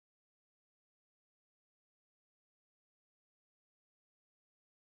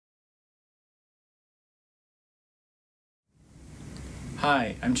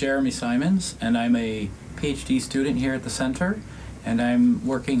Hi, I'm Jeremy Simons, and I'm a PhD student here at the Center, and I'm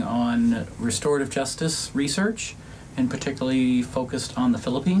working on restorative justice research, and particularly focused on the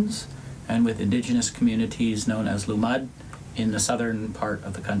Philippines and with indigenous communities known as Lumad in the southern part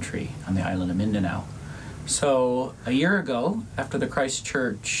of the country on the island of Mindanao. So a year ago, after the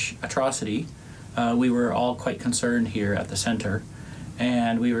Christchurch atrocity, we were all quite concerned here at the Center,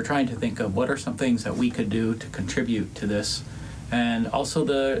 and we were trying to think of what are some things that we could do to contribute to this. And also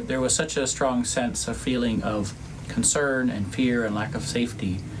there was such a strong sense of feeling of concern and fear and lack of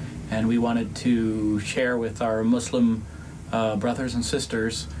safety. And we wanted to share with our Muslim brothers and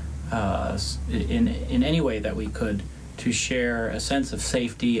sisters in any way that we could to share a sense of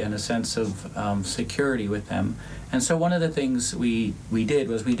safety and a sense of security with them. And so one of the things we did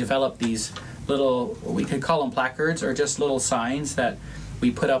was we developed these little, we could call them placards or just little signs that we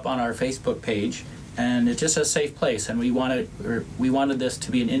put up on our Facebook page. And it's just a safe place, and we wanted this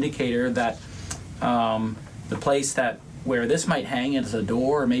to be an indicator that the place where this might hang as a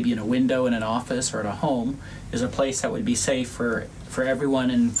door, or maybe in a window in an office or at a home, is a place that would be safe for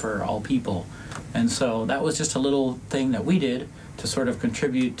everyone and for all people. And so that was just a little thing that we did to sort of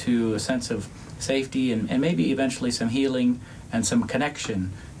contribute to a sense of safety and maybe eventually some healing and some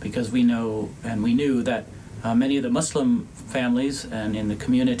connection, because we know and we knew that many of the Muslim families and in the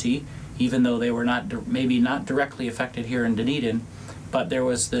community, even though they were maybe not directly affected here in Dunedin, but there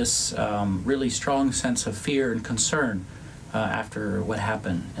was this really strong sense of fear and concern after what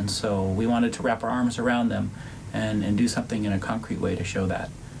happened. And so we wanted to wrap our arms around them and do something in a concrete way to show that.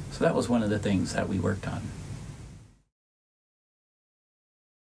 So that was one of the things that we worked on.